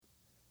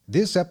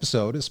This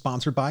episode is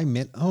sponsored by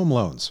Mint Home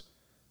Loans.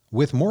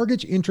 With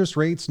mortgage interest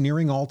rates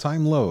nearing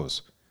all-time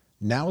lows,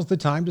 now's the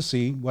time to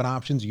see what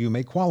options you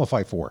may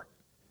qualify for.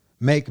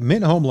 Make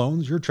Mint Home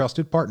Loans your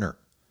trusted partner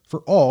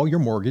for all your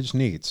mortgage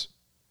needs.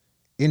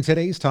 In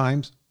today's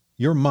times,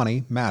 your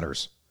money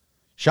matters.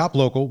 Shop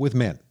local with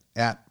Mint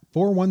at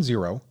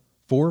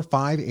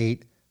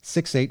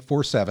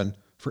 410-458-6847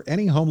 for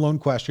any home loan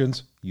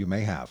questions you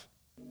may have.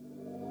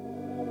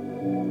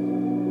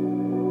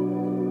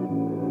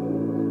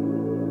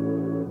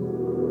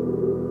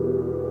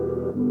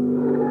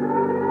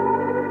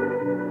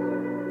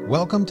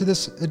 Welcome to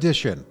this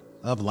edition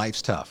of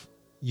Life's Tough.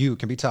 You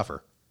can be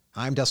tougher.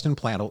 I'm Dustin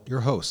Plantle,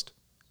 your host.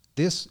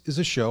 This is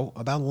a show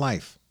about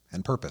life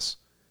and purpose.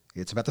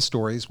 It's about the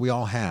stories we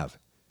all have.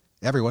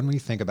 Everyone, when you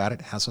think about it,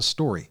 has a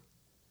story.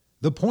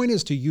 The point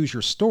is to use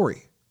your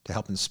story to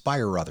help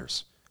inspire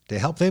others, to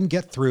help them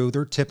get through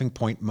their tipping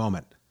point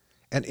moment,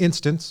 an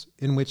instance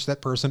in which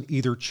that person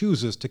either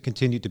chooses to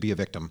continue to be a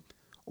victim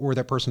or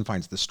that person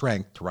finds the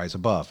strength to rise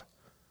above.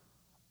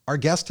 Our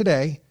guest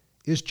today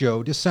is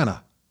Joe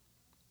DeSena.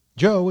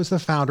 Joe is the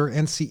founder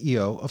and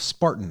CEO of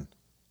Spartan.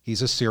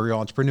 He's a serial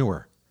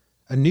entrepreneur,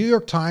 a New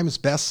York Times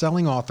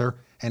best-selling author,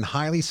 and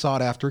highly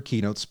sought-after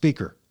keynote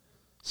speaker.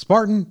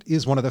 Spartan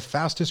is one of the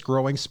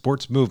fastest-growing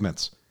sports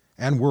movements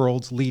and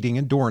world's leading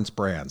endurance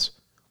brands,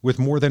 with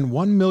more than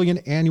 1 million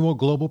annual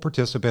global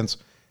participants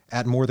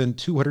at more than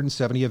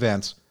 270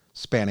 events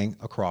spanning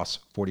across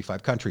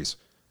 45 countries.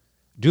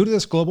 Due to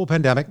this global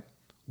pandemic,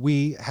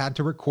 we had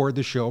to record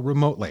the show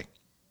remotely.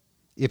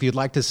 If you'd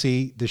like to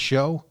see the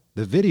show,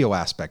 the video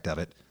aspect of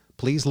it,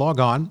 please log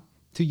on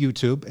to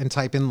YouTube and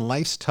type in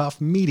Life's Tough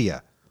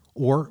Media,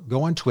 or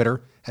go on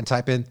Twitter and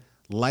type in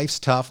Life's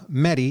Tough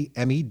Medi,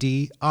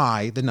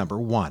 M-E-D-I, the number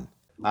 1.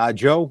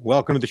 Joe,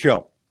 welcome to the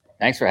show.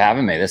 Thanks for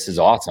having me. This is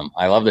awesome.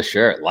 I love the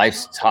shirt.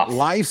 Life's tough.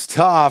 Life's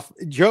tough.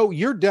 Joe,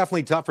 you're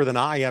definitely tougher than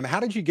I am.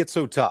 How did you get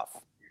so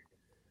tough?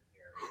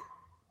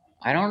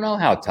 I don't know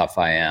how tough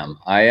I am.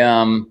 I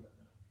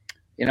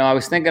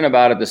was thinking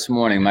about it this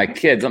morning. My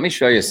kids, let me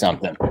show you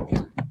something.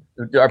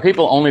 Are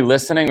people only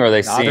listening or are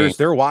they seeing?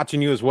 They're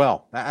watching you as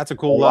well. That's a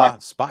cool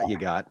spot you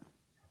got.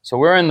 So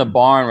we're in the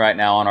barn right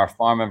now on our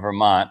farm in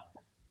Vermont.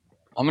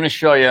 I'm going to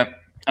show you. I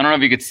don't know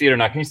if you can see it or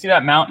not. Can you see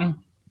that mountain?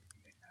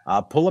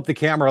 Pull up the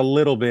camera a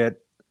little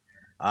bit.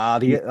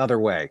 The other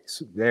way.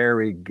 So there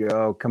we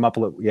go. Come up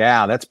a little.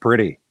 Yeah, that's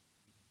pretty.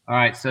 All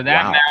right. So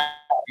that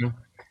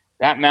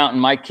mountain,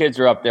 my kids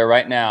are up there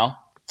right now.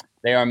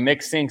 They are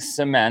mixing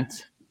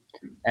cement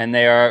and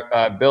they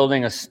are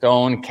building a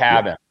stone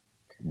cabin.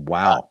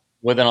 Wow.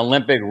 With an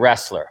Olympic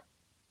wrestler.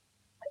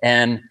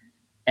 And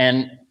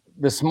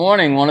this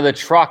morning, one of the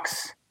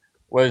trucks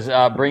was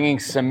bringing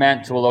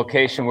cement to a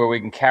location where we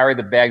can carry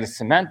the bags of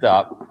cement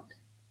up.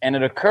 And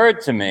it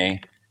occurred to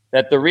me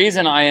that the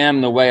reason I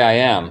am the way I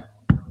am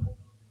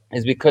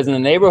is because in the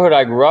neighborhood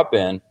I grew up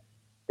in,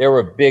 there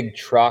were big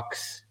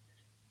trucks.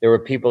 There were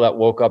people that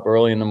woke up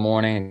early in the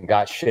morning and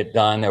got shit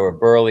done. There were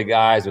burly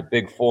guys with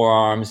big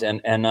forearms and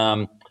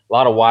a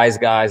lot of wise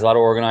guys, a lot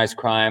of organized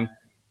crime.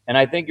 And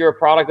I think you're a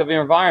product of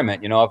your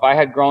environment. You know, if I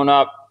had grown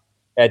up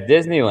at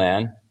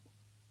Disneyland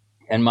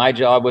and my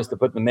job was to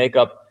put the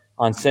makeup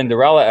on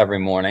Cinderella every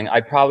morning,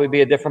 I'd probably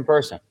be a different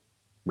person.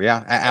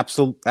 Yeah,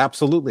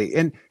 absolutely.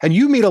 And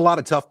you meet a lot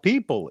of tough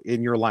people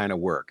in your line of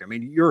work. I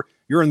mean, you're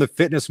in the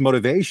fitness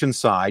motivation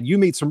side. You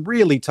meet some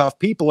really tough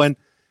people. And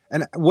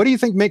what do you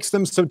think makes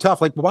them so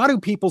tough? Like, why do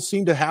people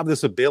seem to have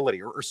this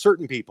ability, or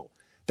certain people?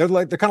 They're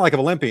kind of like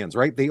Olympians,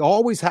 right? They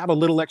always have a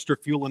little extra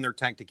fuel in their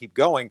tank to keep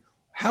going.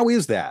 How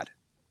is that?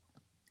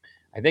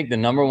 I think the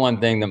number one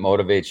thing that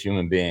motivates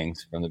human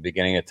beings from the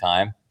beginning of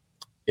time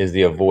is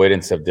the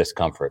avoidance of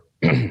discomfort.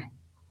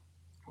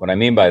 What I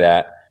mean by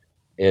that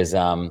is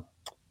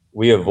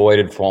we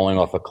avoided falling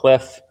off a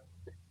cliff.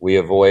 We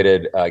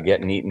avoided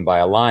getting eaten by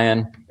a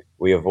lion.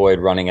 We avoid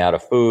running out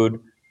of food.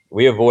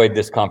 We avoid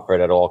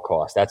discomfort at all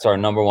costs. That's our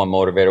number one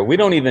motivator. We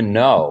don't even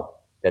know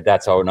that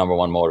that's our number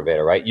one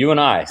motivator, right? You and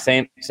I,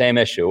 same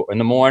issue. In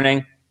the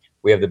morning,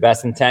 we have the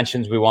best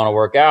intentions. We want to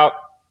work out.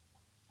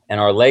 And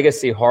our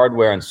legacy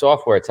hardware and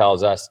software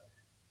tells us,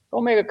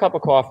 go make a cup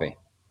of coffee.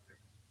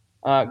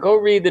 Go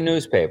read the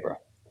newspaper.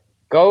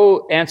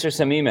 Go answer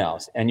some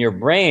emails. And your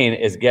brain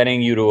is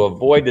getting you to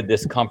avoid the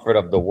discomfort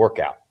of the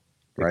workout.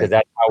 Because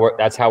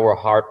that's how we're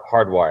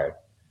hardwired.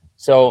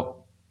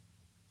 So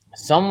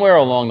somewhere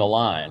along the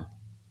line,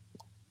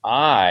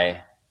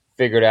 I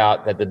figured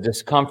out that the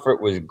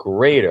discomfort was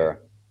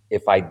greater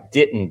if I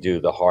didn't do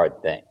the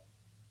hard thing,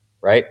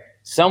 right?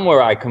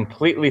 Somewhere I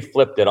completely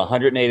flipped it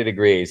 180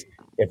 degrees.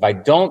 If I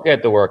don't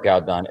get the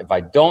workout done, if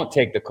I don't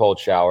take the cold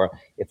shower,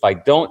 if I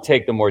don't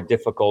take the more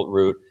difficult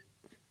route,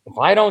 if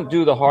I don't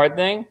do the hard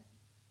thing,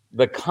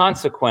 the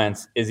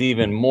consequence is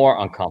even more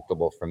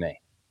uncomfortable for me.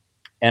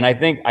 And I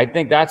think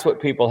that's what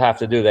people have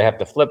to do. They have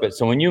to flip it.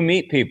 So when you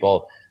meet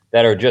people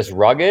that are just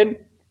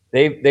rugged,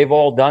 they've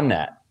all done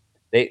that.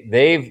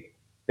 They've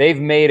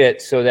made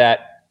it so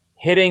that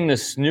hitting the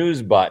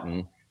snooze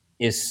button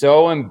is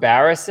so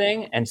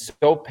embarrassing and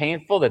so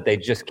painful that they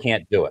just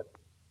can't do it.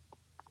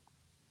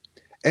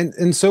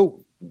 And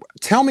so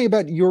tell me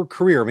about your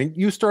career. I mean,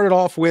 you started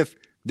off with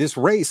this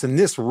race, and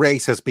this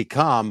race has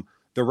become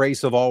the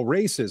race of all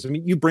races. I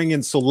mean, you bring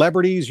in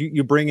celebrities,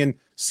 you bring in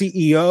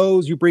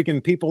CEOs, you bring in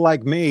people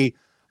like me,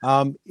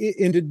 and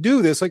to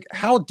do this. Like,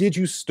 how did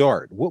you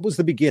start? What was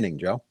the beginning,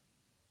 Joe?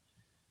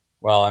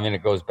 Well, I mean,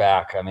 it goes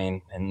back. I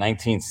mean, in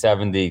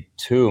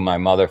 1972, my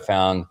mother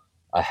found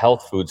a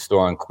health food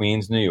store in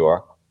Queens, New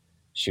York.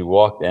 She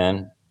walked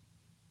in.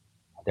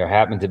 There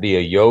happened to be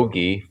a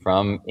yogi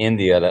from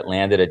India that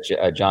landed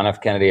at John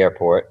F. Kennedy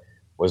Airport,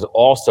 was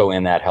also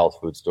in that health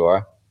food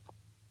store.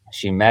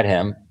 She met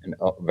him,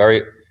 a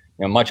very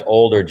much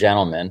older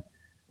gentleman,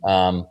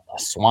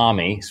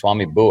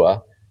 Swami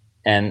Bua,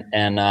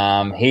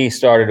 and he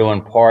started to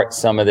impart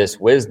some of this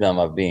wisdom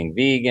of being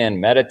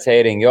vegan,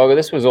 meditating, yoga.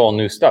 This was all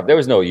new stuff. There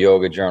was no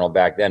yoga journal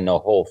back then, no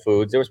Whole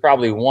Foods. There was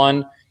probably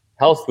one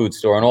health food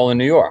store in all of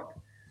New York,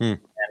 and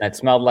it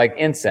smelled like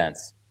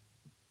incense.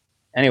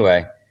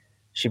 Anyway,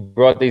 she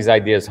brought these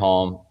ideas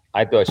home.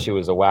 I thought she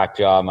was a whack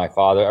job. My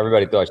father,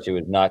 everybody thought she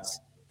was nuts,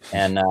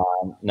 and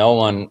no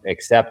one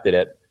accepted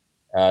it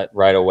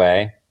right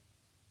away.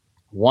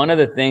 One of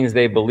the things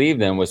they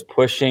believed in was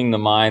pushing the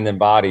mind and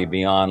body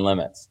beyond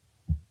limits.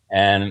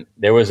 And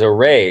there was a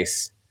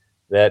race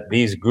that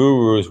these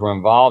gurus were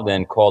involved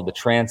in called the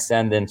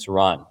Transcendence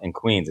Run in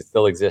Queens. It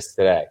still exists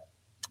today.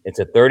 It's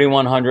a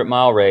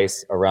 3,100-mile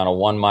race around a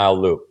 1-mile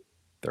loop.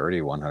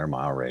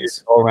 3,100-mile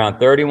race. Go around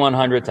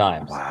 3,100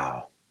 times.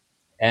 Wow.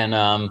 And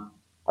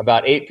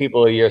about 8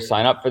 people a year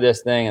sign up for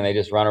this thing, and they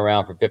just run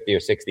around for 50 or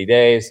 60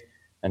 days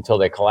until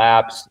they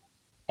collapse.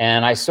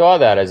 And I saw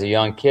that as a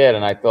young kid,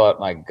 and I thought,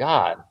 my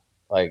God,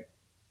 like,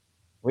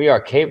 we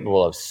are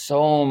capable of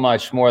so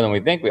much more than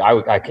we think.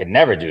 I could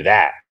never do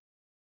that.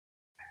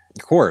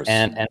 Of course.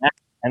 And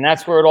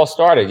that's where it all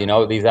started.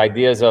 These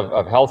ideas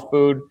of health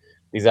food,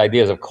 these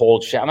ideas of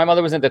cold shower. My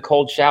mother was into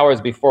cold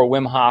showers before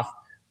Wim Hof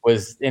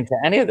was into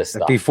any of this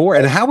stuff. Before,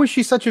 and how was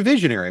she such a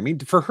visionary? I mean,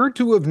 for her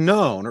to have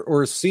known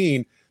or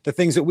seen the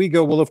things that we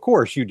go, well, of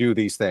course you do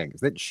these things,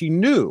 that she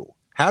knew.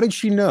 How did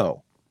she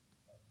know?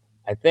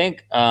 I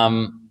think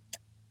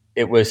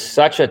it was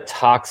such a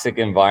toxic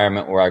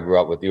environment where I grew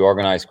up, with the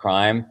organized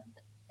crime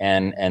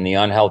and the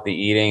unhealthy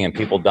eating and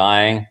people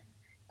dying,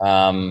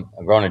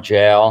 going to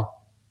jail,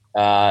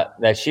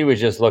 that she was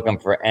just looking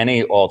for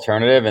any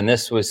alternative. And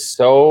this was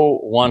so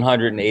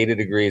 180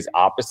 degrees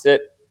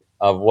opposite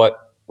of what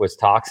was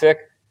toxic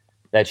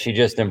that she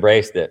just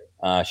embraced it.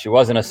 She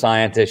wasn't a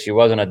scientist. She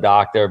wasn't a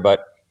doctor,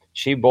 but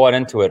she bought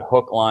into it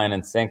hook, line,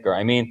 and sinker.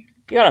 I mean,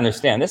 you got to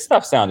understand, this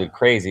stuff sounded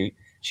crazy.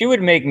 She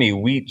would make me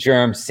wheat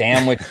germ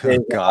sandwiches.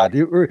 Oh, God,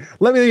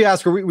 let me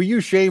ask her: were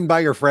you shamed by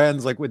your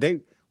friends? Like, would they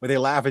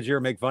laugh at you or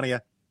make fun of you?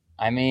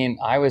 I mean,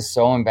 I was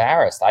so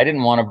embarrassed. I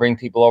didn't want to bring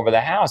people over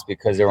the house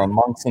because there were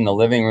monks in the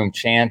living room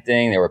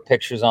chanting. There were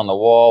pictures on the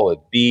wall with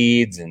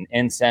beads and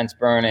incense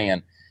burning,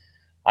 and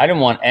I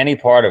didn't want any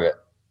part of it.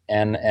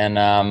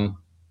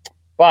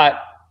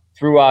 But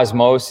through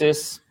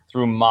osmosis,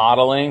 through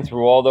modeling,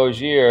 through all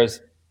those years,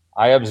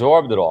 I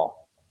absorbed it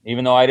all,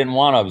 even though I didn't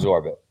want to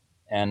absorb it.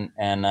 And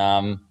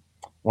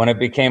when it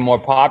became more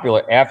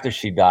popular after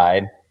she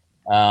died,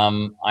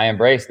 I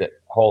embraced it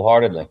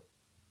wholeheartedly.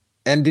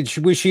 And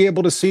was she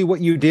able to see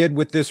what you did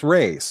with this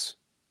race?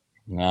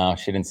 No,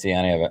 she didn't see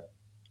any of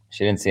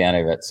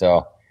it.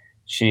 So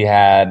she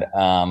had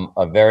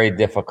a very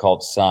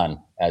difficult son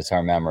as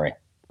her memory.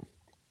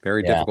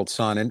 Very difficult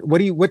son. And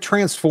what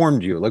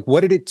transformed you? Like,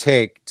 what did it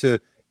take to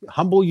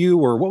humble you,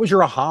 or what was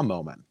your aha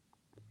moment?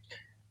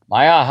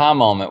 My aha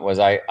moment was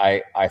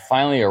I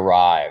finally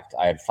arrived.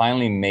 I had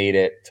finally made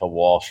it to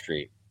Wall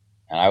Street,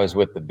 and I was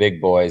with the big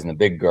boys and the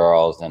big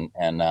girls, and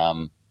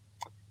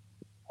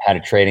had a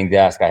trading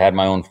desk. I had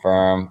my own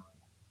firm,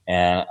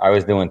 and I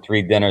was doing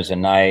 3 dinners a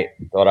night.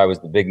 Thought I was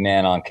the big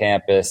man on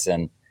campus,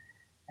 and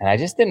I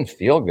just didn't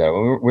feel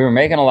good. We were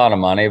making a lot of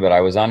money, but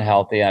I was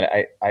unhealthy.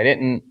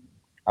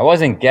 I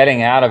wasn't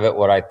getting out of it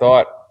what I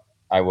thought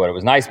I would. It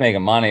was nice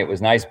making money. It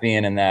was nice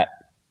being in that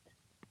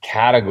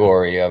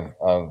category of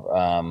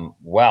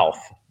wealth,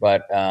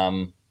 but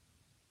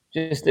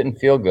just didn't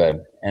feel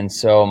good. And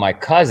so my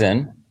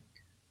cousin,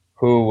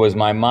 who was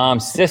my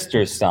mom's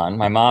sister's son,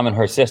 my mom and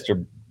her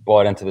sister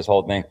bought into this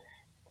whole thing,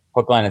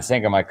 hook, line, and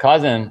sinker. My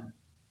cousin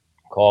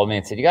called me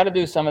and said, "You got to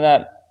do some of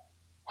that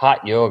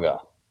hot yoga."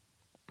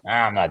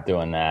 I'm not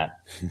doing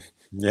that.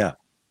 Yeah.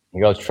 He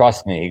goes,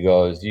 "Trust me." He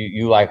goes,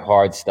 you like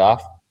hard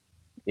stuff.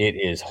 It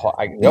is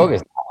hard.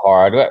 Yoga's not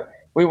hard.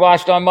 We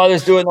watched our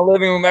mothers do it in the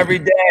living room every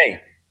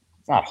day.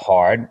 It's not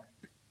hard.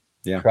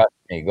 Yeah. Trust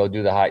me. Go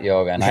do the hot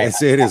yoga. And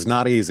it is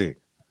not easy.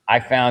 I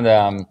found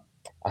a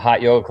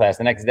hot yoga class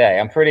the next day.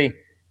 I'm pretty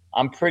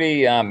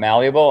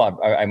malleable.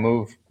 I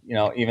move,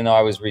 even though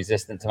I was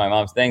resistant to my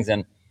mom's things.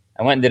 And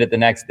I went and did it the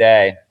next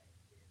day.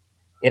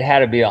 It had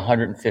to be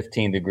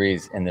 115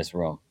 degrees in this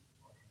room.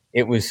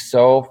 It was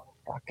so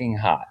fucking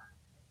hot.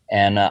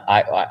 And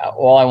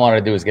all I wanted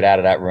to do was get out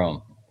of that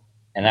room.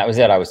 And that was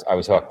it. I was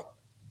hooked.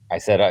 I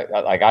said,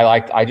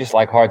 I just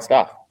like hard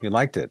stuff. You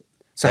liked it.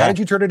 So how did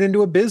you turn it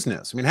into a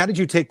business? I mean, how did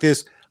you take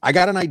this I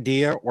got an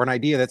idea or an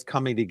idea that's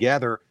coming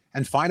together,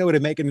 and find a way to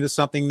make it into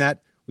something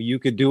that you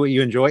could do what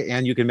you enjoy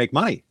and you can make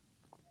money.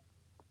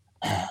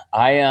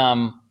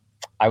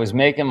 I was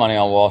making money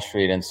on Wall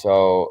Street, and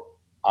so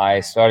I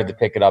started to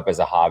pick it up as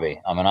a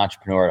hobby. I'm an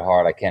entrepreneur at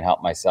heart. I can't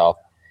help myself.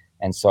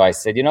 And so I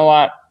said, you know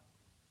what?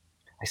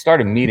 I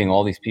started meeting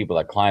all these people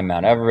that climbed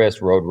Mount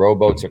Everest, rode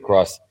rowboats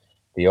across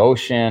the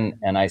ocean.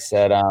 And I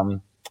said, I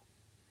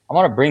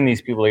want to bring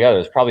these people together.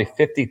 There's probably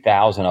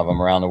 50,000 of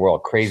them around the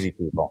world, crazy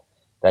people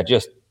that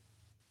just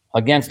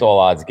against all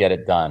odds get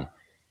it done.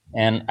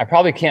 And I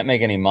probably can't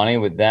make any money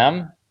with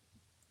them,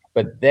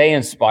 but they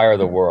inspire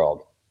the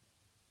world.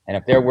 And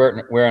if they're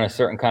wearing a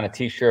certain kind of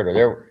T-shirt or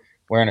they're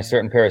wearing a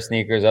certain pair of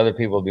sneakers, other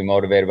people will be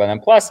motivated by them.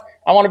 Plus,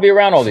 I want to be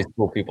around all these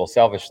cool people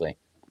selfishly.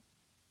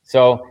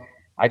 So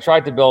I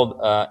tried to build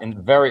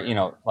in very,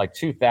 like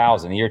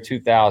 2000, year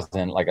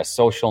 2000, like a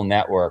social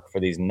network for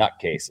these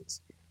nutcases.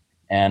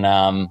 And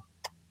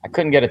I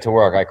couldn't get it to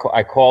work.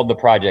 I called the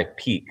project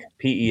Peak,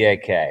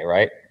 P-E-A-K,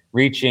 right?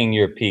 Reaching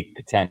your peak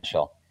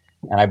potential.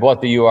 And I bought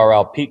the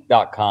URL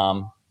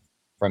peak.com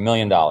for $1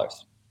 million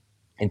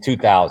in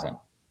 2000.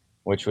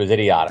 Which was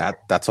idiotic.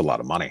 That's a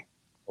lot of money. It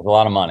was a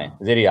lot of money. It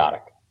was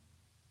idiotic.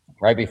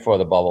 Right before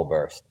the bubble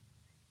burst.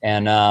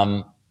 And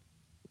I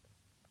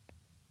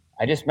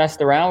just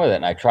messed around with it.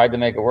 And I tried to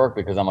make it work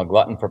because I'm a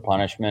glutton for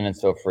punishment. And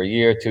so for a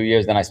year, 2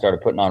 years, then I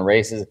started putting on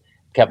races,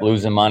 kept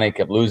losing money.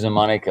 And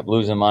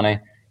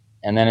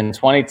then in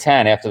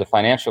 2010, after the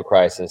financial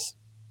crisis,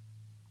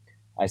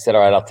 I said,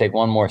 all right, I'll take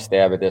one more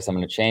stab at this. I'm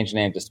going to change the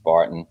name to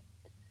Spartan.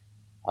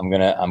 I'm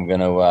gonna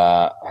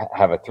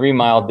have a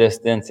 3-mile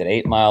distance, an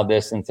 8-mile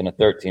distance, and a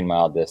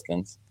 13-mile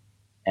distance,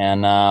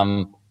 and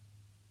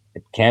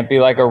it can't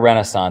be like a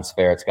Renaissance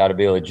fair. It's got to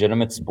be a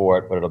legitimate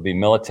sport, but it'll be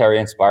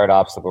military-inspired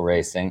obstacle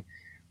racing.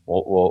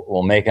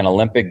 We'll make an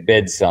Olympic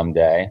bid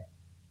someday,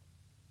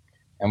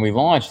 and we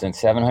launched, and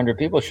 700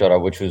 people showed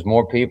up, which was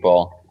more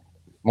people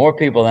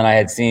than I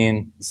had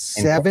seen.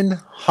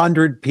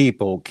 700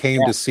 people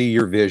came to see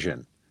your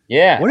vision.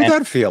 Yeah, what did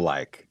that feel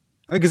like?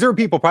 Because there were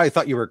people probably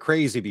thought you were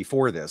crazy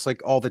before this,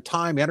 like all the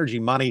time, energy,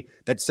 money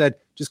that said,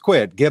 just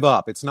quit, give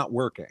up. It's not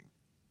working.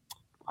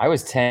 I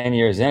was 10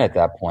 years in at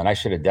that point. I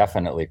should have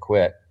definitely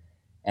quit.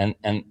 And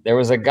there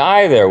was a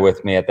guy there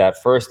with me at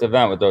that first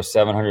event with those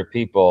 700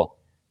 people,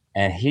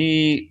 and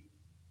he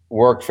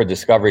worked for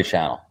Discovery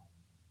Channel.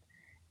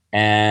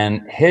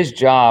 And his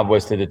job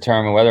was to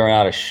determine whether or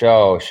not a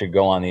show should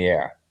go on the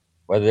air,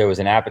 whether there was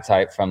an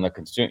appetite from the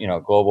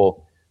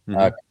global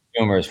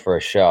consumers for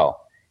a show.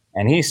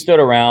 And he stood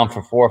around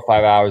for 4 or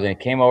 5 hours, and he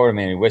came over to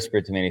me and he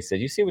whispered to me and he said,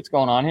 you see what's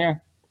going on here?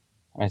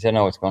 And I said,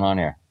 no, what's going on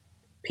here?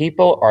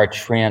 People are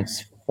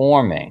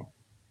transforming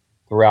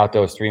throughout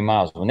those 3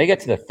 miles. When they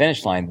get to the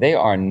finish line, they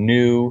are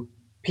new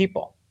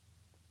people.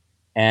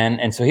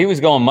 And so he was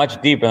going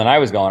much deeper than I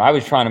was going. I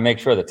was trying to make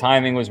sure the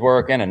timing was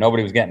working and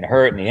nobody was getting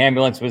hurt and the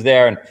ambulance was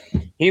there. And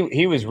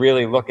he was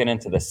really looking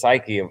into the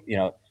psyche of,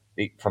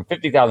 from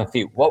 50,000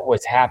 feet, what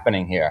was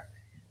happening here.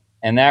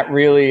 And that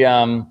really,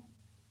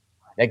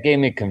 that gave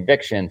me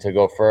conviction to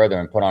go further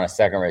and put on a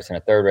second race and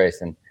a third race.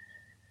 And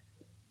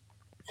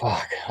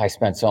I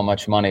spent so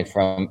much money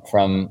from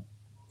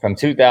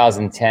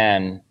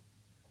 2010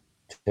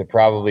 to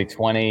probably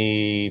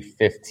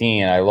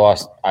 2015. I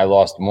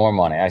lost more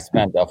money. I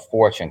spent a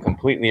fortune,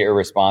 completely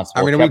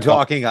irresponsible. I mean, are we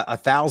talking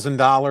 $1,000,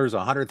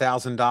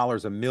 $100,000,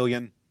 $1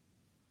 million?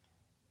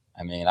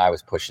 I mean, I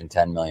was pushing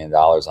 $10 million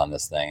on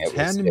this thing.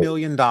 $10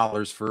 million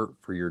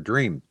for your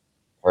dream.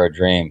 For a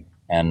dream.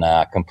 And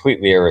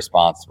completely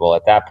irresponsible.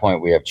 At that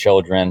point, we have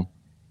children,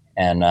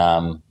 and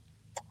then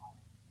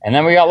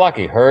we got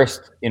lucky.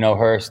 Hearst,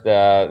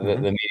 the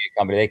media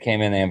company, they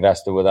came in, they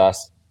invested with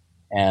us,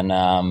 and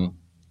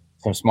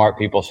some smart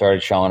people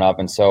started showing up.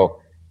 And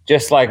so,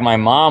 just like my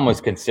mom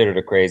was considered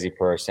a crazy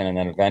person, and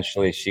then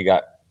eventually she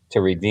got to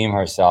redeem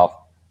herself,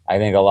 I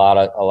think a lot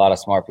of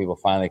smart people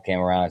finally came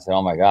around and said,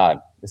 "Oh my God,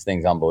 this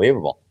thing's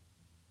unbelievable."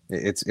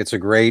 It's a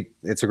great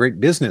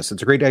business.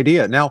 It's a great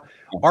idea. Now,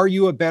 are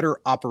you a better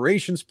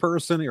operations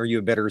person? Are you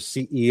a better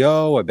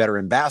CEO, a better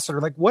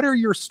ambassador? Like, what are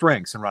your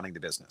strengths in running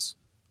the business?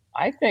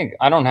 I think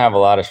I don't have a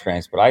lot of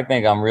strengths, but I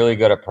think I'm really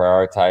good at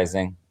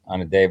prioritizing on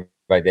a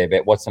day-by-day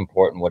basis. What's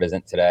important, what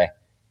isn't today.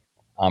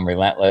 I'm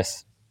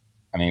relentless.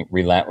 I'm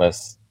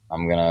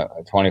gonna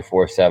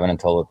 24/7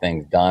 until the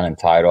thing's done and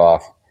tied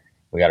off.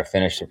 We got to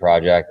finish the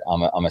project.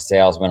 I'm a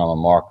salesman. I'm a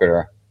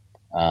marketer.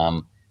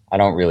 I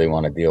don't really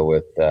want to deal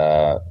with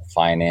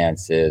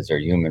finances or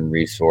human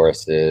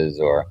resources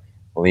or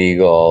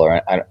legal,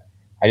 or I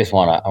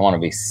want to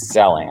be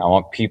selling. I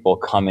want people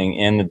coming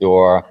in the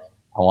door.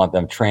 I want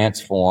them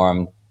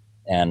transformed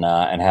and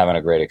having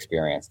a great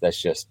experience.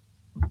 That's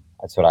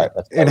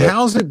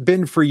how's it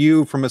been for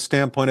you from a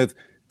standpoint of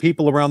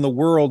people around the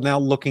world now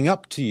looking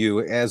up to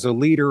you as a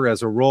leader,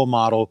 as a role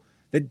model?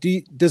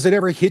 Does it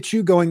ever hit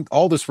you going,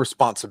 all this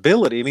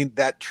responsibility? I mean,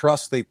 that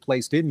trust they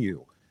placed in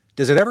you.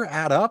 Does it ever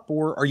add up,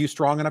 or are you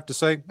strong enough to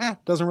say, it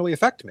doesn't really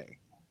affect me?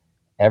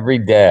 Every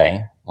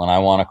day when I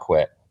want to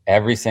quit,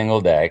 every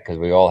single day, because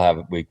we all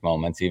have weak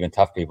moments, even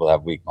tough people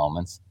have weak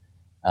moments,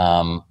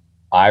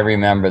 I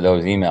remember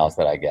those emails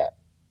that I get,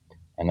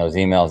 and those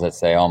emails that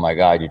say, "Oh my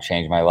God, you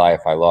changed my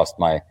life. I lost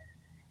my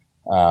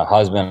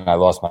husband. I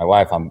lost my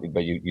wife.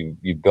 But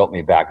you built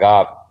me back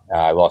up.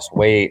 I lost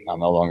weight. I'm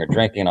no longer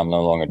drinking. I'm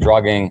no longer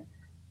drugging,"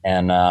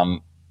 and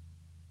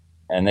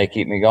they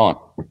keep me going.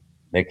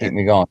 They keep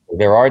me going.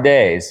 There are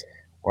days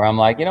where I'm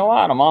like, you know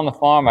what? I'm on the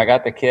farm. I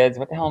got the kids.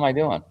 What the hell am I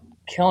doing?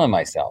 Killing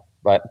myself.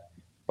 But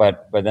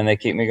then they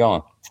keep me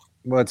going.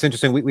 Well, it's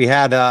interesting. We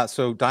had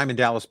so Diamond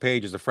Dallas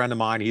Page is a friend of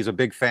mine. He's a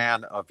big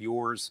fan of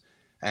yours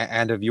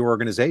and of your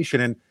organization.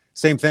 And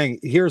same thing.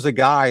 Here's a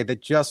guy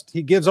that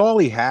he gives all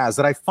he has.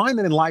 That I find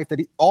that in life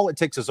that all it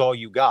takes is all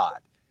you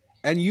got,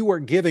 and you are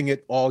giving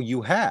it all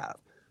you have.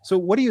 So,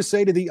 what do you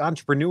say to the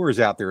entrepreneurs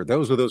out there?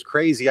 Those with those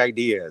crazy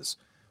ideas.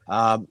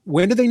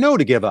 When do they know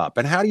to give up,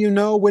 and how do you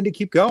know when to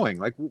keep going?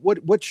 Like,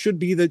 what should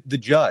be the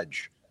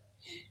judge?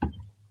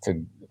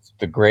 It's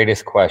the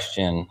greatest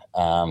question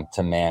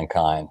to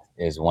mankind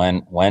is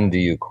when do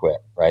you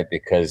quit, right?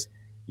 Because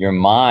your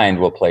mind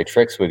will play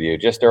tricks with you.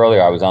 Just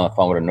earlier, I was on the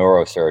phone with a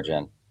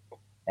neurosurgeon,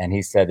 and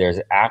he said there's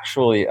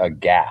actually a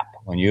gap.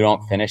 When you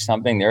don't finish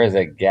something, there is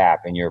a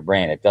gap in your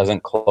brain. It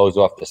doesn't close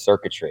off the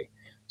circuitry.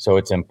 So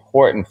it's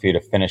important for you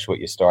to finish what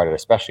you started,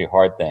 especially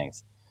hard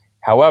things.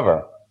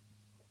 However,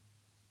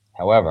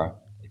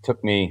 it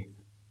took me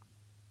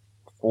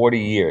 40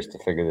 years to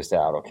figure this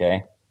out,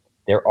 okay?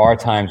 There are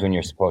times when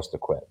you're supposed to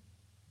quit.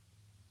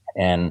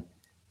 And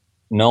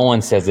no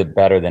one says it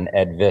better than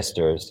Ed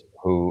Visters,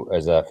 who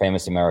is a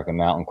famous American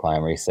mountain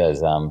climber. He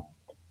says,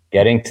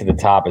 getting to the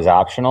top is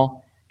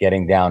optional,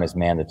 getting down is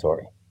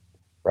mandatory,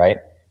 right?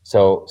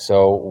 So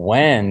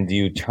when do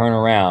you turn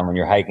around when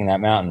you're hiking that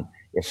mountain?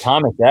 If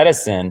Thomas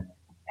Edison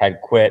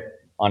had quit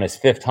on his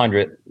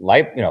 500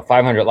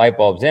 light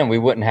bulbs in, we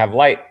wouldn't have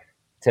light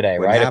today,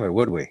 wouldn't right? Have it,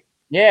 would we?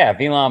 Yeah,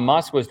 if Elon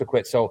Musk was to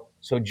quit. So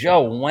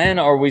Joe, when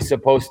are we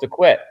supposed to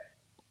quit?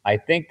 I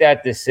think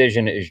that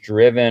decision is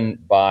driven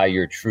by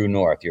your true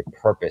north, your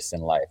purpose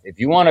in life. If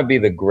you want to be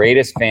the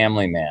greatest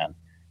family man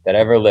that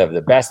ever lived,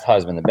 the best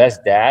husband, the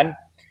best dad,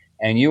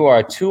 and you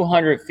are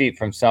 200 feet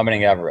from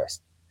summiting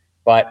Everest,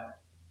 but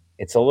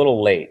it's a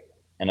little late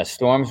and a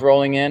storm's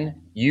rolling in,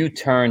 you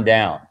turn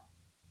down.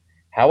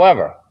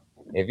 However,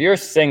 if you're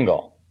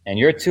single and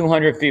you're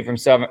 200 feet from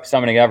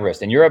summiting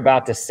Everest and you're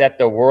about to set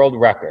the world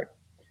record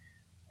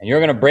and you're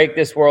going to break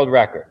this world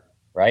record,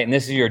 right? And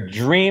this is your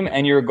dream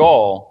and your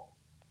goal,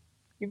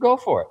 you go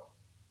for it.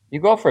 You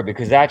go for it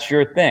because that's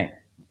your thing,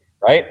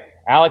 right?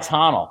 Alex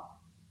Honnold,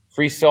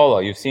 Free Solo.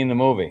 You've seen the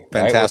movie.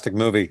 Fantastic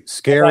movie.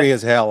 Scary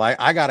as hell.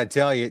 I got to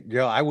tell you,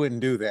 Joe, I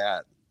wouldn't do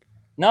that.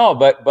 No,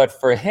 but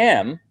for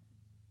him,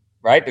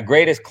 right, the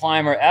greatest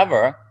climber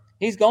ever,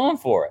 he's going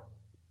for it.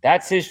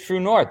 That's his true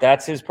north.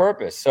 That's his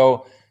purpose.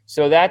 So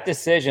that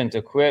decision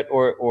to quit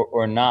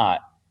or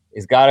not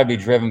is got to be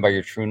driven by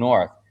your true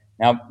north.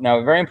 Now,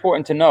 very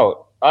important to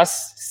note,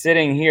 us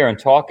sitting here and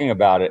talking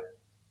about it,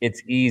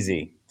 it's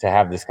easy to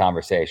have this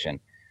conversation.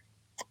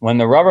 When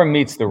the rubber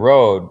meets the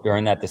road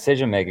during that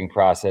decision-making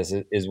process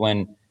is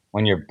when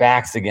your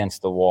back's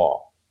against the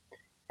wall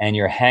and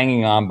you're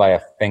hanging on by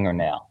a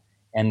fingernail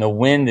and the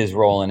wind is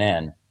rolling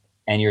in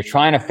and you're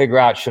trying to figure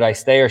out, should I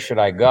stay or should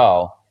I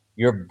go?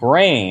 Your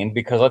brain,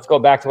 because let's go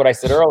back to what I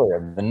said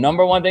earlier, the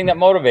number one thing that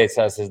motivates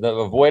us is the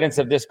avoidance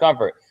of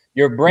discomfort.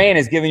 Your brain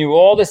is giving you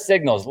all the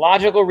signals,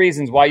 logical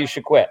reasons why you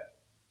should quit.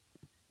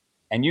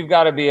 And you've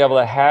got to be able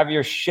to have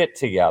your shit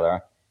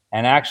together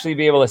and actually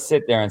be able to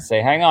sit there and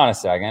say, hang on a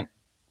second.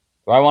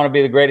 Do I want to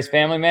be the greatest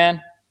family man?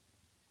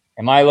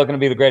 Am I looking to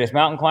be the greatest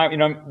mountain climber? You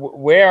know,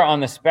 where on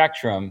the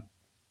spectrum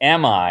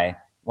am I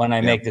when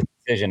I make this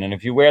decision? And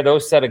if you wear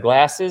those set of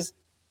glasses,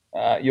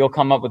 you'll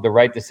come up with the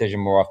right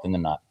decision more often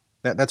than not.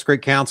 That's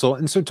great counsel.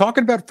 And so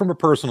talking about from a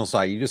personal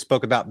side, you just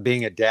spoke about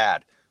being a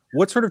dad.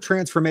 What sort of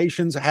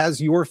transformations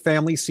has your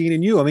family seen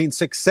in you? I mean,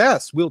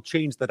 success will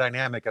change the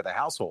dynamic of the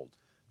household.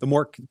 The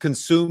more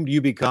consumed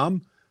you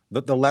become,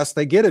 the less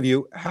they get of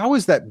you. How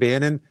has that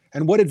been?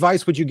 And what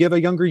advice would you give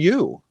a younger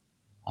you?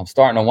 I'm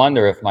starting to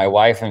wonder if my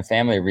wife and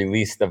family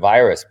released the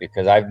virus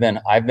because I've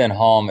been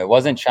home. It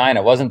wasn't China.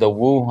 It wasn't the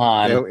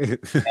Wuhan.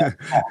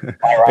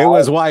 It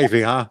was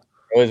wifey, huh?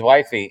 It was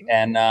wifey.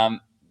 And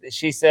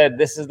she said,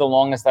 this is the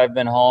longest I've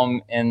been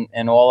home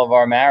in all of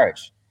our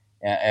marriage.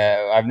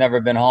 I've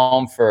never been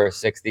home for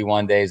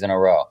 61 days in a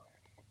row.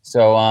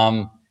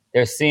 So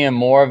they're seeing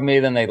more of me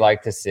than they'd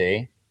like to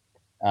see,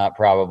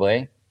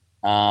 probably.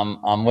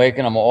 I'm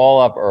waking them all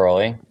up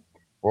early.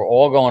 We're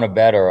all going to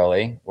bed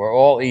early. We're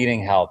all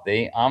eating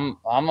healthy. I'm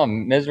a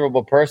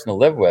miserable person to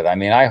live with. I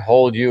mean, I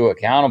hold you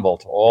accountable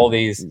to all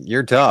these.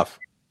 You're tough.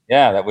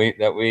 Yeah, that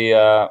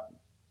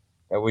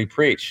we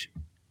preach.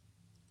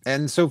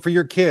 And so for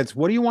your kids,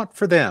 what do you want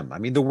for them? I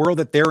mean, the world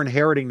that they're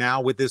inheriting now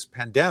with this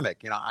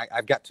pandemic, you know,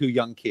 I've got 2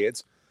 young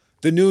kids,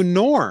 the new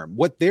norm,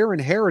 what they're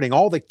inheriting,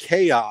 all the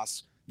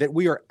chaos that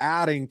we are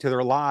adding to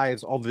their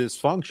lives, all the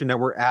dysfunction that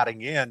we're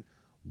adding in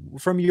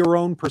from your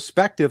own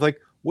perspective, like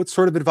what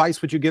sort of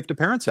advice would you give to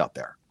parents out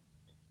there?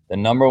 The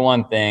number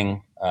one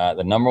thing,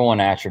 the number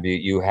one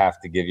attribute you have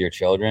to give your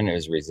children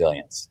is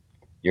resilience.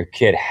 your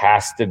kid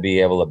has to be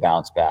able to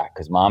bounce back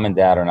because mom and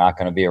dad are not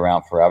going to be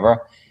around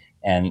forever.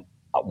 And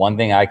one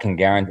thing I can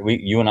guarantee,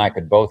 you and I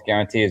could both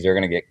guarantee, is they're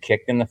going to get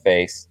kicked in the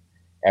face.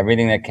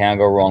 Everything that can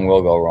go wrong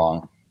will go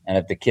wrong. And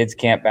if the kids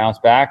can't bounce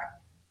back,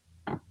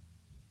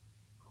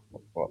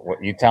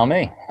 what you tell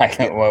me?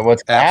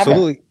 What's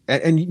absolutely?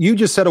 And you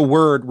just said a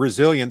word,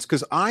 resilience,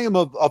 because I am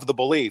of the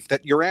belief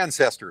that your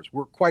ancestors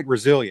were quite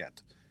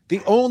resilient.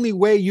 The only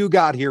way you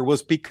got here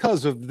was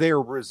because of their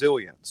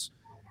resilience.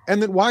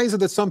 And then why is it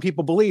that some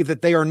people believe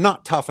that they are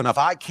not tough enough?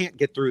 I can't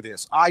get through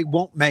this. I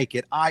won't make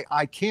it.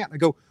 I can't. I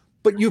go,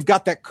 but you've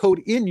got that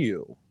code in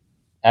you.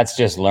 That's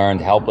just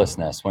learned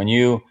helplessness. When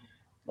you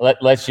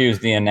let's use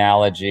the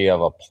analogy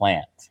of a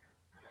plant.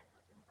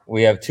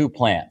 We have two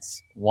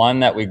plants, one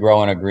that we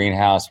grow in a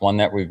greenhouse, one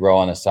that we grow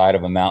on the side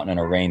of a mountain in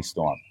a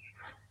rainstorm.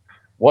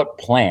 What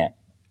plant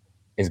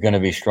is going to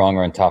be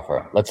stronger and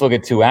tougher? Let's look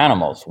at two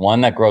animals,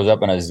 one that grows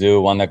up in a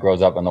zoo, one that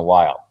grows up in the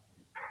wild.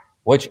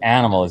 Which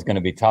animal is going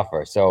to be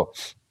tougher? So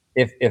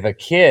if a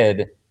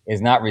kid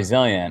is not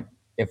resilient,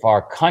 if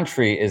our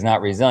country is not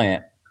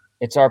resilient,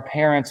 it's our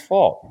parents'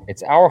 fault.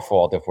 It's our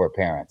fault if we're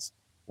parents.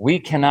 We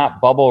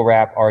cannot bubble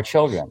wrap our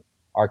children.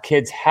 Our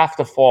kids have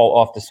to fall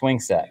off the swing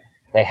set.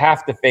 They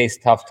have to face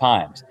tough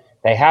times.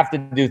 They have to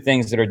do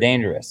things that are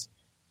dangerous.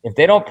 If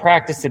they don't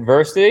practice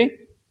adversity,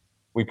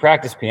 we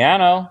practice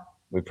piano,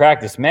 we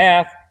practice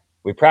math,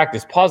 we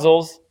practice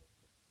puzzles.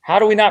 How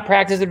do we not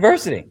practice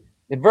adversity?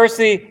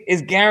 Adversity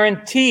is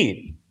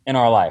guaranteed in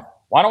our life.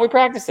 Why don't we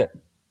practice it?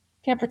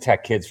 Can't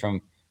protect kids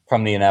from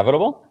the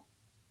inevitable.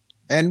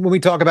 And when we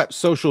talk about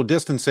social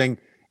distancing,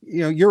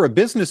 you're a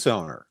business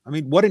owner. I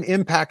mean, what an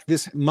impact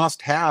this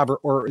must have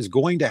or is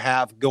going to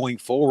have going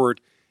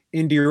forward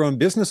into your own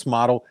business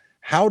model.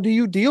 How do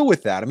you deal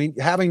with that? I mean,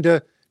 having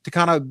to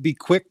kind of be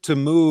quick to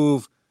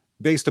move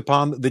based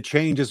upon the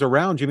changes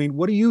around you. I mean,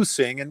 what are you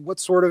seeing, and what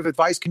sort of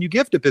advice can you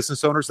give to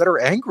business owners that are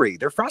angry?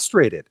 They're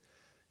frustrated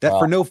that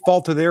for no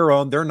fault of their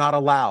own, they're not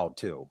allowed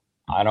to.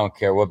 I don't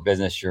care what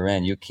business you're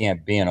in. You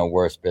can't be in a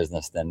worse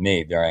business than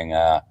me during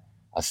a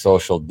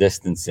social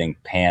distancing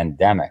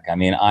pandemic. I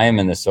mean, I am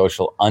in the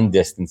social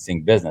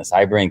undistancing business.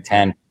 I bring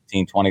 10,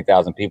 15,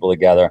 20,000 people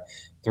together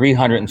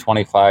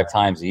 325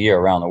 times a year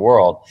around the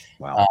world.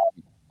 Wow.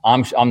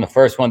 I'm the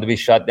first one to be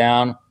shut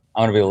down.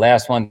 I'm going to be the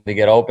last one to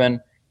get open.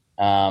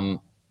 I'm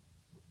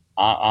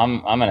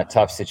in a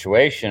tough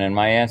situation, and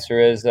my answer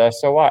is,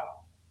 so what?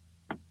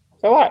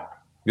 So what?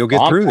 You'll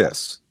get through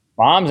this.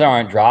 Bombs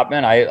aren't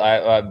dropping.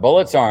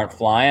 Bullets aren't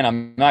flying.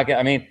 I'm not.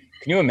 I mean,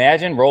 can you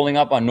imagine rolling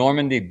up on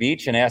Normandy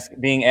Beach and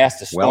being asked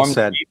to storm? Well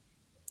said.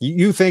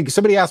 You think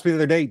somebody asked me the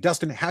other day,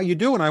 Dustin, how you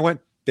doing? I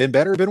went, been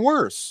better, been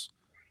worse.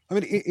 I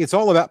mean, it's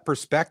all about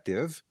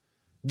perspective.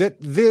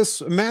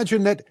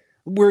 Imagine that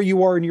where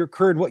you are in your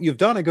career and what you've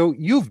done. I go,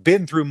 you've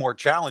been through more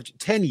challenge.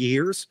 10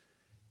 years,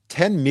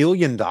 $10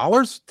 million.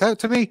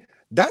 To me,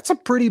 that's a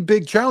pretty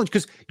big challenge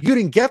because you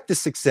didn't get the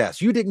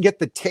success. You didn't get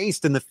the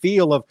taste and the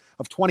feel of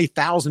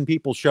 20,000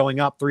 people showing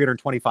up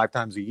 325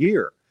 times a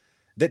year.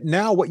 That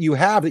now what you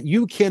have, that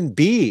you can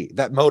be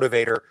that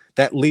motivator,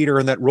 that leader,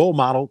 and that role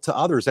model to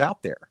others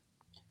out there.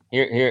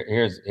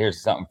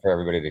 Here's something for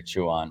everybody to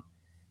chew on.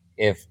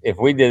 If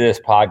we did this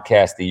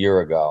podcast a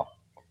year ago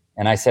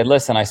and I said,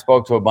 listen, I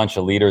spoke to a bunch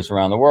of leaders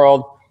around the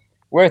world.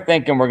 We're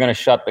thinking we're going to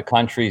shut the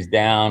countries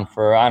down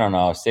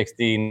for,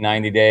 60,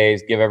 90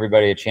 days, give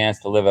everybody a chance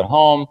to live at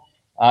home.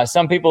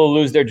 Some people will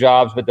lose their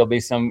jobs, but there'll be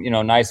some,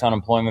 nice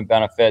unemployment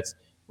benefits.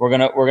 We're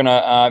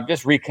gonna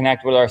just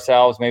reconnect with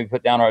ourselves, maybe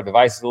put down our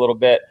devices a little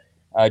bit,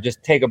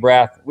 just take a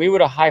breath. We would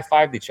have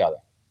high-fived each other.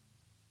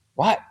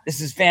 What? This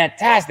is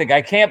fantastic.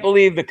 I can't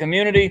believe the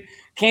community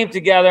came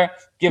together,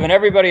 giving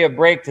everybody a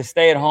break to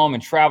stay at home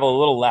and travel a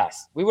little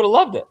less. We would have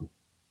loved it.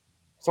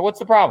 So what's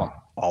the problem?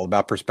 All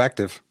about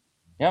perspective.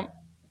 Yep.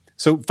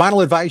 So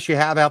final advice you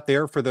have out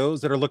there for those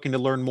that are looking to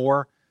learn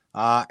more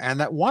and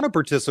that want to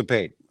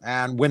participate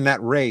and when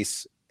that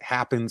race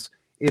happens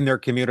in their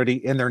community,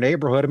 in their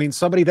neighborhood. I mean,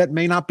 somebody that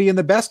may not be in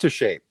the best of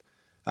shape.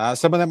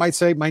 Someone that might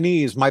say, my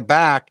knees, my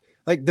back.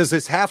 Like, does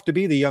this have to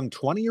be the young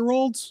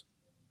 20-year-olds?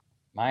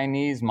 My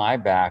knees, my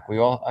back.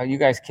 Are you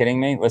guys kidding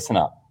me? Listen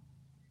up.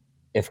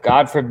 If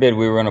God forbid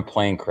we were in a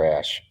plane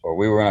crash or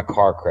we were in a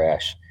car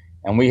crash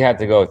and we had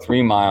to go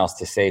 3 miles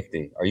to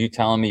safety, are you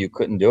telling me you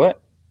couldn't do it?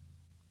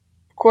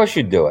 Of course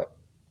you'd do it.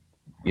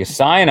 You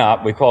sign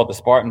up. We call it the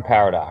Spartan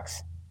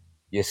Paradox.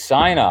 You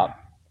sign up.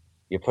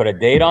 You put a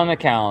date on the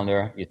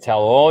calendar. You tell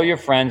all your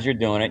friends you're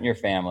doing it and your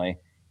family.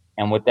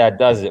 And what that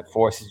does is it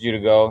forces you to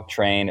go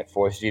train. It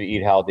forces you to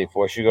eat healthy. It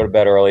forces you to go to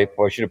bed early. It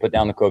forces you to put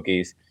down the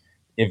cookies.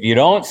 If you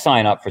don't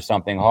sign up for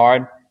something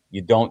hard,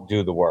 you don't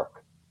do the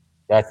work.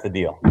 That's the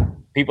deal.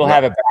 People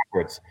have it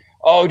backwards.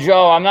 Oh,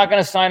 Joe, I'm not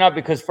going to sign up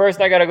because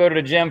first I got to go to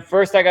the gym.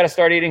 First I got to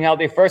start eating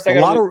healthy. First I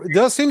got to.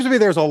 It seems to me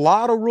there's a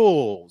lot of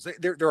rules.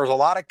 There's a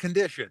lot of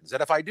conditions.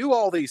 And if I do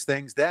all these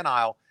things, then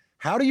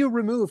how do you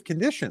remove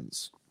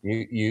conditions?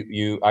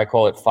 I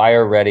call it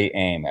fire, ready,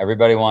 aim.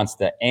 Everybody wants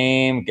to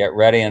aim, get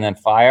ready, and then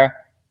fire.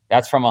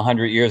 That's from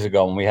 100 years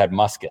ago when we had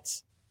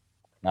muskets.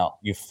 No,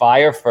 you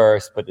fire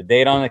first, put the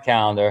date on the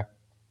calendar,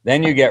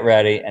 Then you get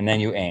ready, and then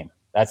you aim.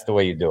 That's the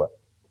way you do it.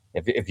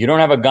 If you don't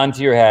have a gun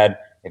to your head,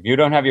 if you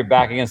don't have your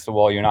back against the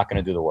wall, you're not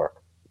going to do the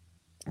work.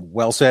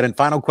 Well said. And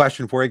final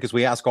question for you, because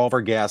we ask all of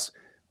our guests,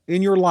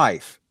 in your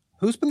life,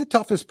 who's been the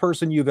toughest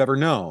person you've ever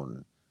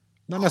known?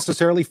 Not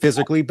necessarily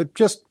physically, but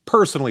just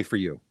personally for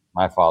you.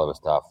 My father was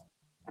tough.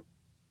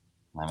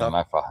 My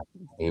father,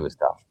 he was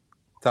tough.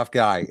 Tough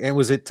guy. And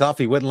was it tough?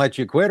 He wouldn't let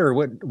you quit, or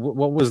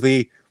what was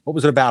it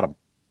about him?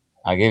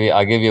 I'll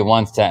give you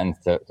one sentence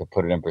to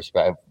put it in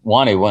perspective.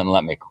 One, he wouldn't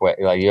let me quit.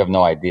 Like, you have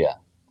no idea.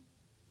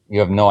 You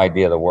have no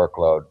idea the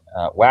workload.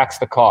 Wax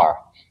the car.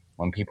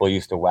 When people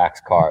used to wax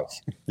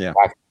cars. Yeah.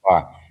 Wax the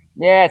car.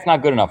 Yeah, it's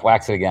not good enough.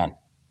 Wax it again.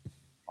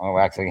 Oh,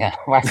 wax it again.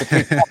 Wax it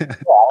 3 times.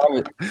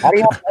 How do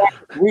you have to wax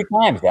it 3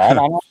 times, Dad? I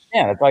don't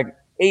understand. It's like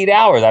 8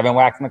 hours I've been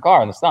waxing the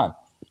car in the sun.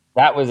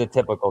 That was a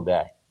typical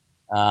day.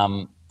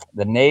 The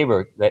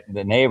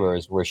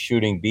neighbors were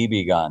shooting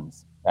BB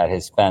guns at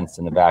his fence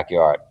in the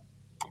backyard,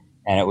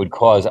 and it would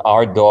cause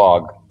our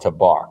dog to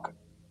bark.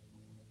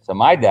 So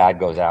my dad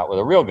goes out with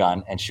a real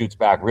gun and shoots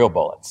back real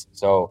bullets.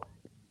 So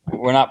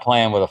we're not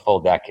playing with a full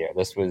deck here.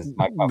 This was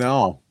my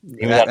no.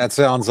 That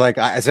sounds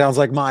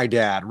like my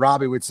dad.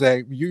 Robbie would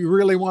say, "You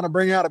really want to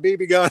bring out a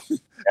BB gun?"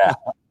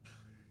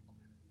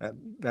 Yeah.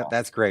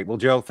 That's great. Well,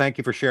 Joe, thank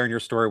you for sharing your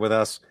story with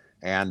us,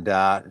 and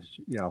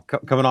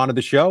coming on to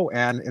the show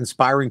and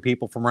inspiring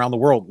people from around the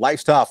world.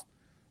 Life's tough.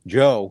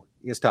 Joe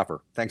is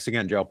tougher. Thanks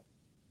again, Joe.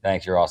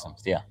 Thanks. You're awesome.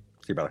 See ya.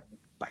 See you, brother.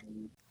 Bye.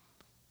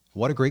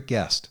 What a great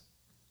guest.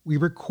 We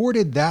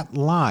recorded that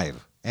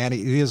live, and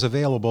it is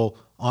available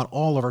on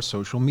all of our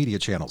social media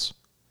channels.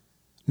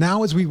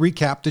 Now, as we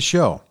recap the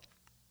show,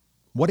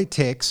 what it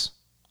takes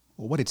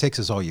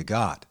is all you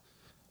got.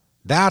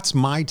 That's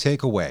my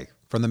takeaway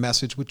from the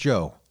message with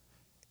Joe,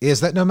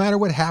 is that no matter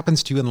what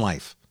happens to you in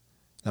life,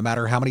 no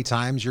matter how many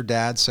times your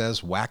dad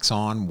says wax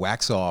on,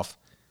 wax off,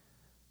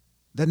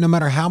 that no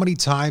matter how many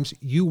times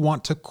you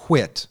want to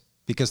quit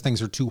because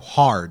things are too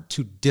hard,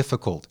 too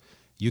difficult,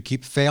 you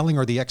keep failing,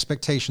 or the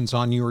expectations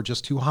on you are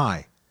just too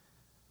high,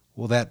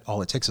 well, that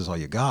all it takes is all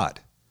you got.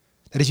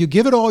 That if you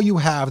give it all you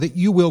have, that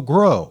you will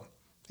grow.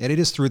 And it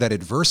is through that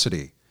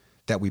adversity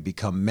that we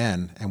become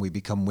men and we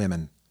become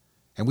women.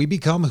 And we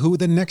become who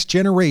the next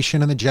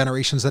generation and the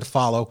generations that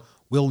follow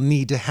will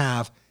need to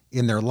have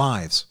in their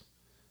lives.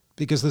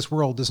 Because this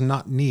world does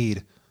not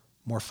need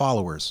more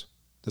followers.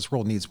 This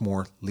world needs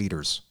more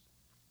leaders.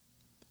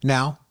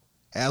 Now,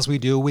 as we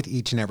do with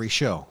each and every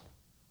show,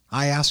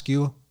 I ask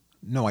you,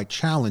 no, I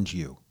challenge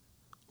you.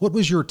 What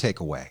was your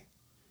takeaway?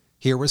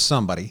 Here was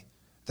somebody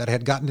that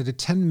had gotten into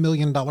 $10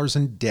 million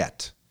in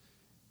debt.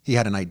 He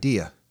had an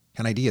idea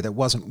that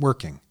wasn't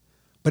working,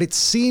 but it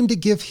seemed to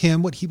give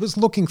him what he was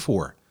looking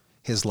for,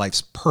 his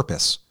life's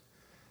purpose.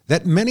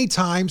 That many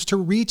times to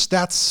reach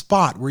that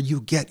spot where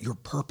you get your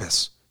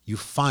purpose, you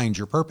find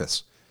your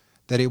purpose,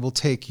 that it will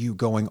take you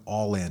going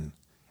all in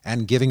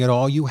and giving it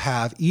all you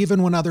have,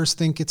 even when others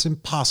think it's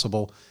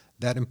impossible,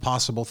 that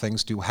impossible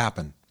things do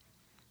happen.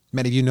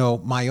 Many of you know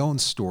my own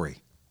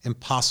story,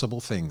 impossible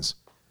things.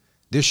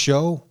 This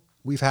show,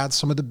 we've had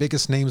some of the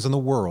biggest names in the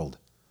world,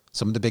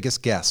 some of the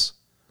biggest guests.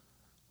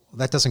 Well,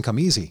 that doesn't come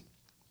easy.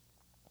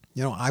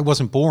 I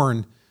wasn't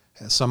born,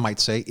 as some might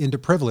say, into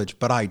privilege,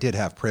 but I did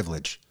have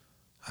privilege.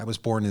 I was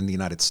born in the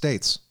United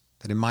States,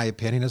 that in my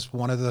opinion is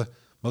one of the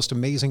most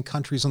amazing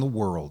countries in the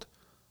world,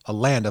 a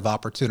land of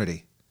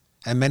opportunity.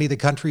 And many of the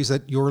countries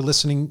that you're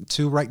listening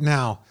to right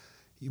now,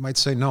 you might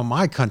say, no,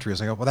 my country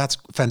is. I go, well, that's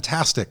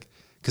fantastic,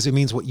 because it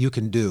means what you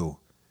can do.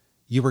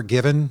 You were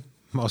given,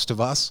 most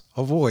of us,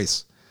 a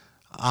voice,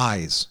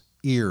 eyes,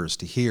 ears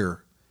to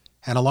hear.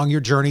 And along your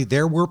journey,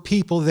 there were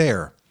people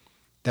there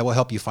that will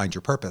help you find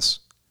your purpose.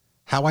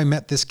 How I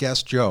met this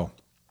guest, Joe.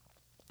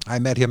 I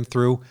met him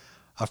through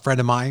a friend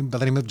of mine by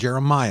the name of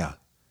Jeremiah.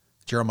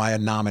 Jeremiah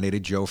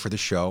nominated Joe for the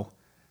show.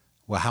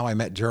 Well, how I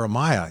met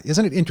Jeremiah.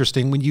 Isn't it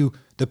interesting when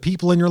the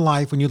people in your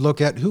life, when you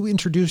look at who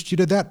introduced you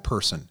to that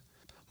person?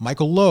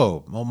 Michael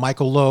Loeb. Well,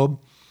 Michael Loeb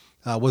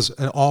was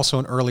also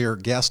an earlier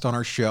guest on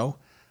our show.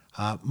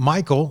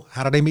 Michael,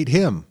 how did I meet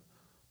him?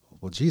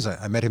 Well, geez,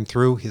 I met him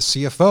through his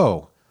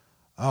CFO.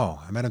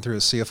 Oh, I met him through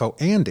his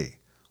CFO, Andy.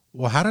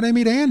 Well, how did I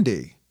meet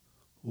Andy?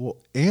 Well,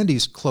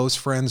 Andy's close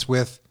friends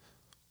with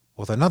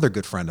another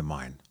good friend of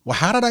mine. Well,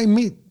 how did I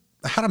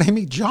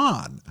meet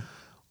John?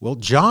 Well,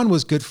 John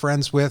was good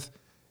friends with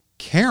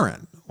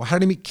Karen. Well, how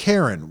did I meet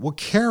Karen? Well,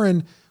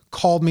 Karen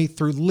called me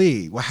through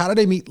Lee. Well, how did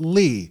I meet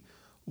Lee?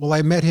 Well,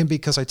 I met him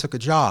because I took a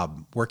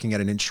job working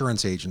at an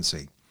insurance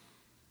agency.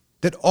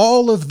 That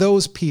all of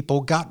those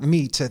people got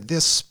me to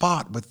this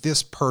spot with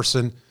this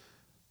person.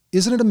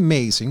 Isn't it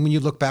amazing when you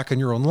look back on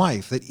your own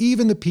life that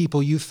even the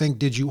people you think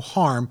did you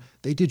harm,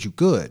 they did you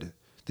good?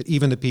 That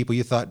even the people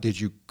you thought did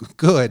you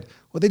good,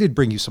 well, they did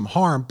bring you some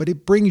harm, but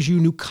it brings you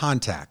new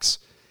contacts,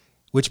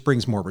 which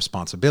brings more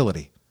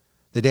responsibility.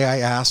 The day I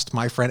asked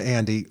my friend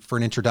Andy for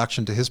an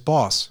introduction to his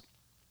boss,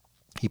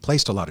 he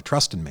placed a lot of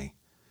trust in me.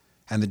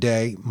 And the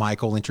day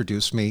Michael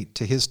introduced me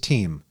to his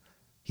team,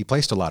 he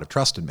placed a lot of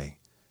trust in me.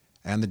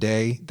 And the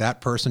day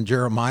that person,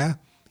 Jeremiah,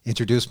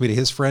 introduced me to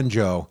his friend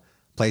Joe,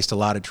 placed a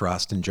lot of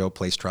trust, and Joe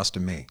placed trust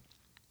in me.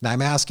 Now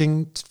I'm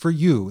asking for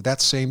you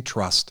that same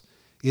trust,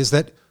 is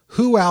that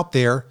who out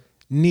there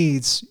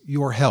needs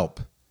your help?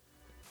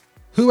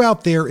 Who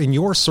out there in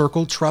your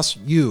circle trusts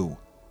you?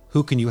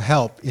 Who can you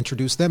help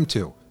introduce them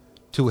to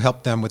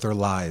help them with their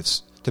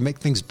lives, to make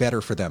things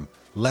better for them,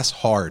 less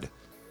hard?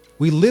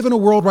 We live in a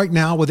world right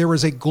now where there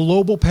is a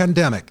global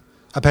pandemic,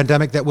 a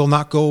pandemic that will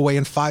not go away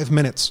in 5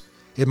 minutes.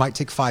 It might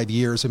take 5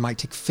 years, it might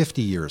take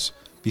 50 years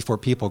before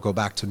people go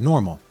back to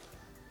normal.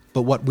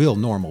 But what will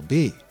normal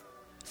be?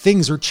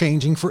 Things are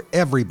changing for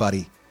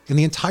everybody. In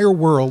the entire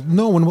world,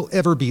 no one will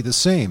ever be the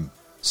same.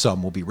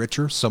 Some will be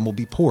richer, some will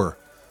be poorer.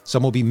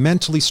 Some will be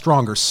mentally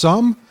stronger.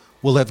 Some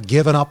will have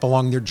given up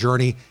along their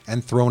journey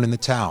and thrown in the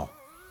towel.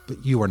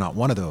 But you are not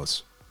one of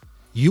those.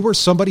 You are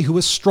somebody who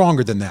is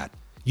stronger than that.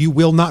 You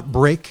will not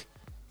break.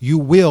 You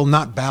will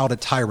not bow to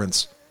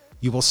tyrants.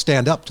 You will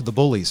stand up to the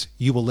bullies.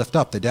 You will lift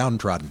up the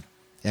downtrodden.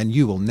 And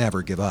you will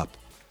never give up.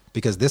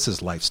 Because this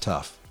is Life's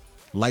Tough.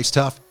 Life's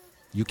tough.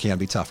 You can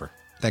be tougher.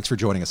 Thanks for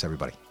joining us,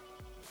 everybody.